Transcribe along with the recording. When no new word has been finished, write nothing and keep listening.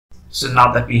So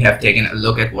now that we have taken a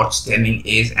look at what stemming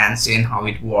is and seen how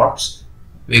it works,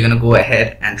 we're going to go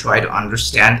ahead and try to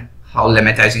understand how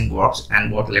lemmatizing works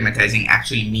and what lemmatizing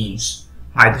actually means.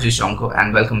 Hi, this is Shanko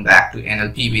and welcome back to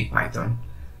NLP with Python.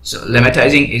 So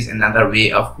lemmatizing is another way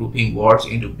of grouping words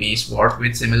into base words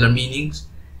with similar meanings,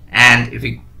 and if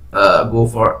we go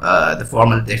for the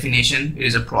formal definition, it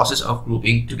is a process of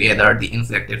grouping together the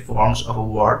inflected forms of a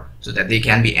word so that they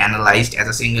can be analyzed as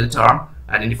a single term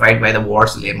identified by the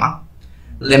word's lemma.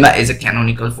 Lemma is a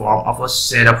canonical form of a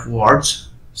set of words.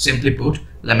 Simply put,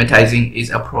 lemmatizing is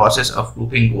a process of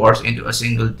grouping words into a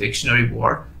single dictionary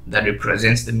word that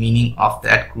represents the meaning of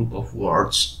that group of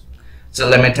words.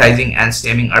 So lemmatizing and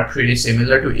stemming are pretty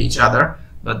similar to each other,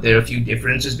 but there are a few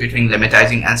differences between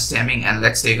lemmatizing and stemming, and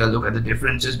let's take a look at the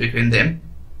differences between them.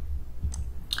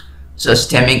 So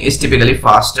stemming is typically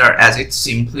faster as it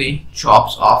simply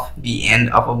chops off the end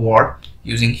of a word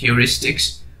using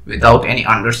heuristics without any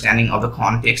understanding of the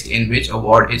context in which a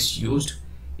word is used.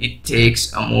 It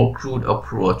takes a more crude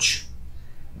approach.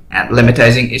 And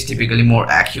lemmatizing is typically more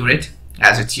accurate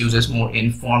as it uses more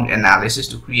informed analysis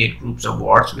to create groups of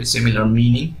words with similar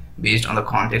meaning based on the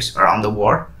context around the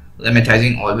word.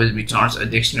 Lemmatizing always returns a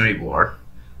dictionary word.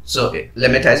 So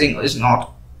lemmatizing is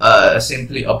not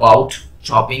simply about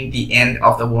chopping the end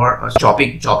of the word or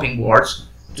chopping words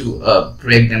to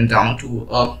break them down to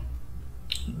a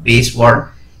base word.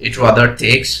 It rather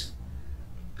takes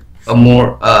a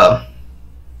more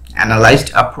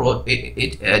analyzed approach.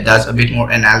 It does a bit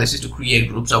more analysis to create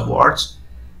groups of words,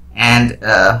 and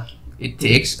it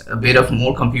takes a bit of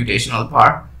more computational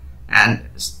power, and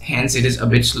hence it is a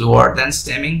bit slower than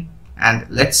stemming. And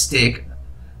let's take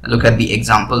a look at the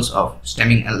examples of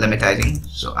stemming and lemmatizing.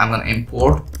 So I'm going to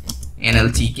import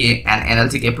NLTK, and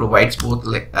NLTK provides both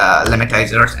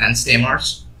lemmatizers and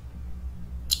stemmers.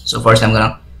 So first I'm going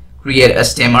to create a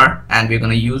stemmer, and we're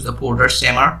going to use the Porter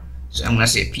stemmer. So I'm going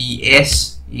to say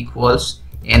PS equals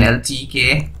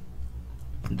NLTK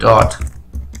dot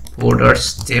Porter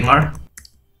stemmer,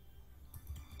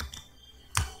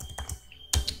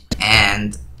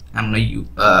 and I'm going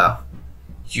to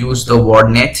use the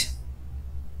wordnet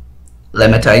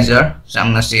lemmatizer. So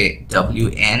I'm going to say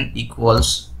WN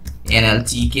equals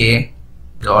NLTK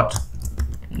dot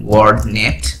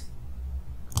wordnet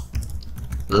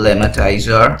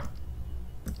lemmatizer,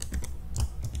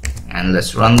 and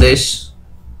let's run this,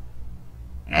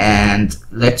 and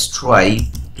let's try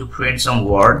to print some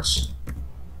words,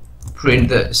 print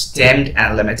the stemmed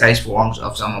and lemmatized forms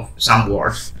of some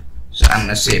words. So I'm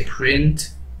going to say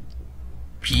print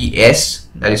PS,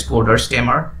 that is Porter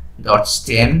stemmer, dot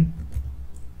stem,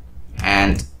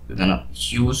 and we're going to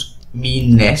use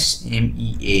meanness,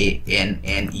 MEANNESS,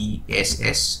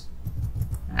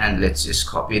 and let's just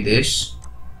copy this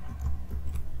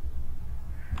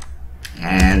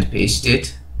and paste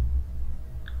it,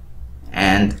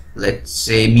 and let's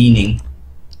say meaning.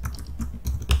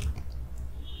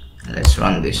 Let's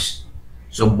run this.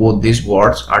 So both these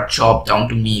words are chopped down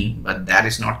to mean, but that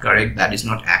is not correct, that is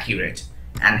not accurate,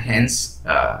 and hence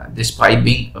despite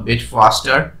being a bit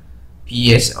faster,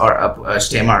 PS or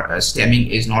stemming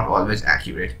is not always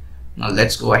accurate. Now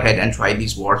let's go ahead and try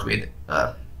these words with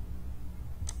the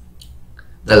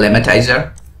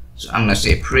lemmatizer. So I'm going to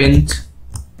say print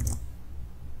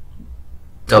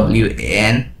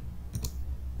WN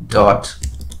dot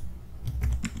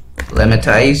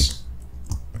lemmatize,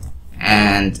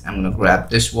 and I'm going to grab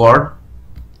this word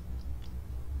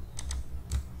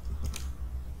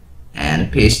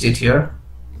and paste it here,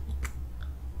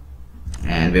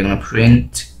 and we're going to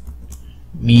print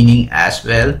meaning as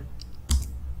well,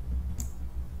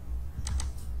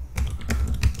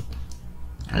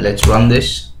 and let's run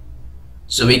this.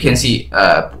 So we can see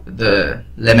the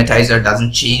lemmatizer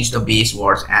doesn't change the base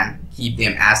words and keep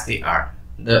them as they are,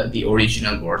 the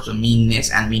original words. So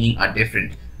meanness and meaning are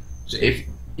different. So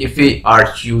if we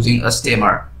are using a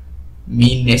stemmer,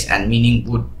 meanness and meaning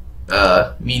would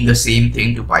mean the same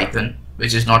thing to Python,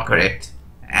 which is not correct.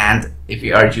 And if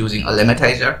we are using a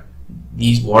lemmatizer,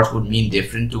 these words would mean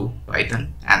different to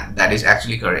Python, and that is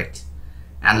actually correct.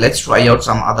 And let's try out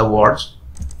some other words.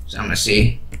 So I'm going to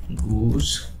say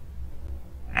goose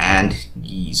and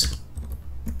geese.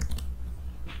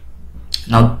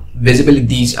 Now visibly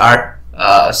these are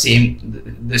the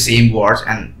same words,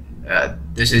 and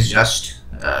this is just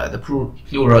the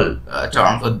plural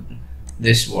term for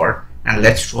this word. And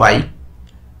let's try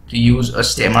to use a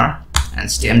stemmer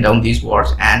and stem down these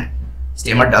words, and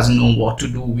stemmer doesn't know what to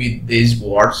do with these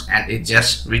words, and it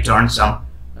just returns some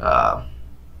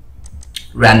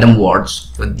random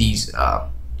words for these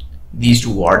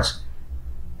two words.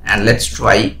 And let's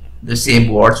try the same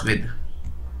words with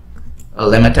a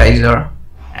lemmatizer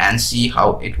and see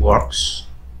how it works.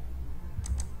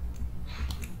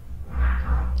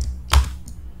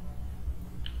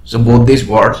 So both these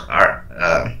words are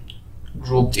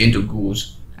grouped into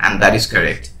goose, and that is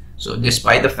correct. So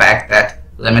despite the fact that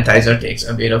lemmatizer takes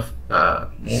a bit of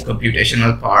more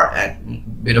computational power and a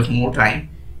bit of more time,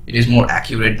 it is more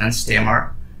accurate than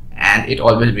stemmer, and it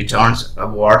always returns a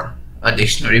word, a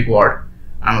dictionary word,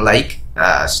 unlike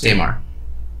stemmer.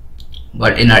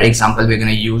 But in our example, we're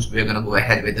gonna go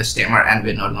ahead with the stemmer, and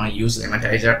we're not gonna use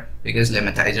lemmatizer, because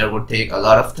lemmatizer would take a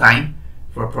lot of time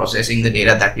for processing the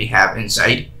data that we have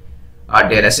inside our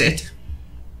data set,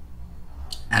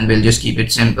 and we'll just keep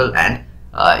it simple and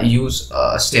use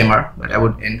stemmer. But I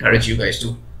would encourage you guys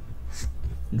to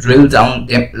drill down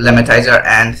lemmatizer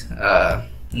and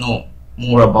know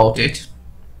more about it.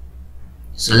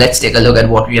 So let's take a look at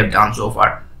what we have done so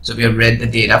far. So we have read the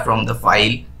data from the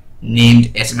file named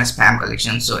SMS spam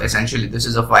collection. So essentially this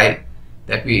is a file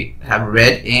that we have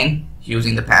read in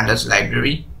using the pandas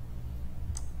library,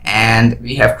 and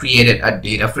we have created a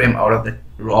data frame out of the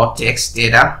raw text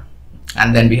data,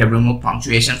 and then we have removed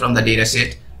punctuation from the data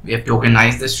set. We have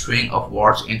tokenized the string of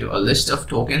words into a list of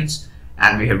tokens,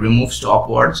 and we have removed stop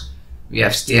words. We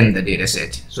have stemmed the data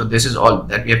set. So this is all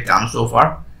that we have done so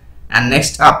far. And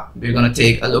next up, we're going to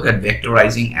take a look at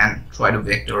vectorizing and try to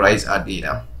vectorize our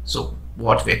data. So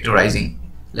what vectorizing?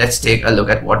 Let's take a look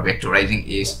at what vectorizing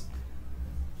is.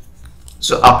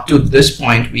 So up to this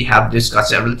point, we have discussed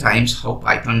several times how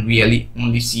Python really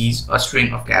only sees a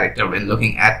string of character when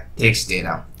looking at text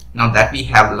data. Now that we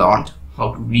have learned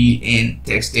how to read in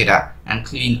text data and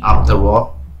clean up the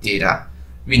raw data,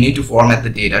 we need to format the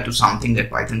data to something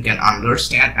that Python can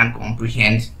understand and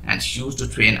comprehend and use to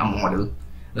train a model.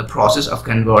 The process of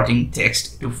converting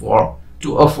text to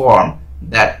a form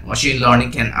that machine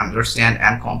learning can understand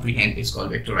and comprehend is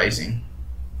called vectorizing.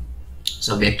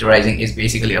 So vectorizing is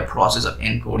basically a process of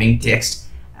encoding text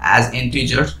as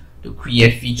integers to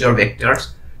create feature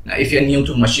vectors. Now if you're new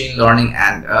to machine learning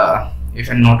and if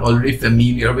you're not already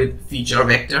familiar with feature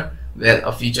vector, well,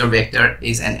 a feature vector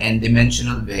is an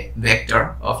n-dimensional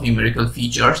vector of numerical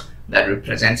features that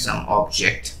represent some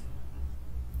object.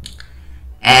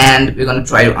 And we're going to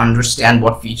try to understand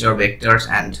what feature vectors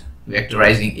and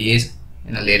vectorizing is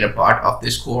in a later part of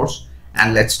this course.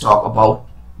 And let's talk about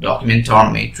document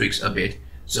term matrix a bit.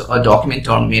 So a document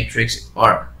term matrix,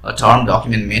 or a term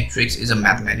document matrix, is a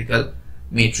mathematical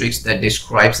matrix that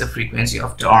describes the frequency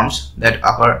of terms that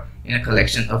occur in a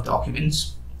collection of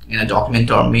documents. In a document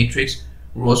term matrix,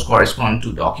 rows correspond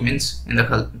to documents in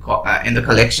the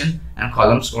collection, and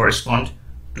columns correspond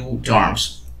to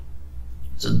terms.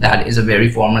 So that is a very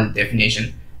formal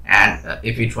definition, and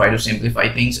if we try to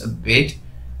simplify things a bit,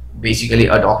 basically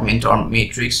a document term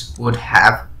matrix would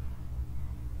have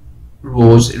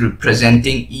rows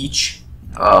representing each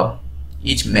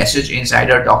message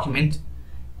inside our document,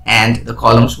 and the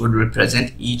columns would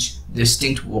represent each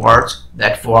distinct words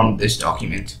that form this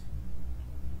document,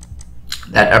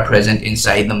 that are present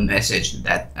inside the message,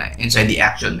 that inside the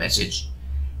actual message.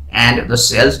 And the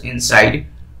cells inside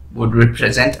would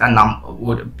represent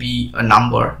would be a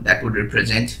number that would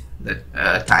represent the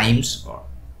times or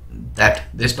that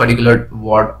this particular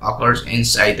word occurs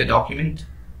inside the document.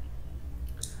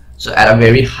 So at a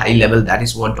very high level, that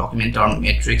is what document term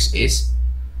matrix is.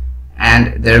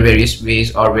 And there are various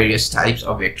ways or various types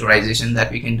of vectorization that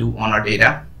we can do on our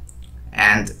data,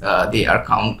 and they are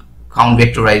count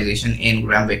vectorization,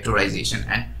 n-gram vectorization,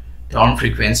 and term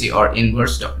frequency or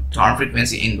term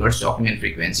frequency inverse document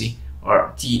frequency,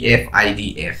 or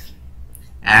TF-IDF.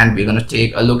 And we're going to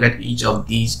take a look at each of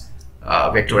these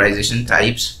vectorization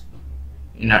types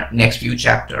in our next few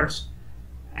chapters,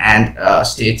 and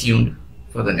stay tuned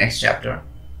for the next chapter.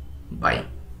 Bye.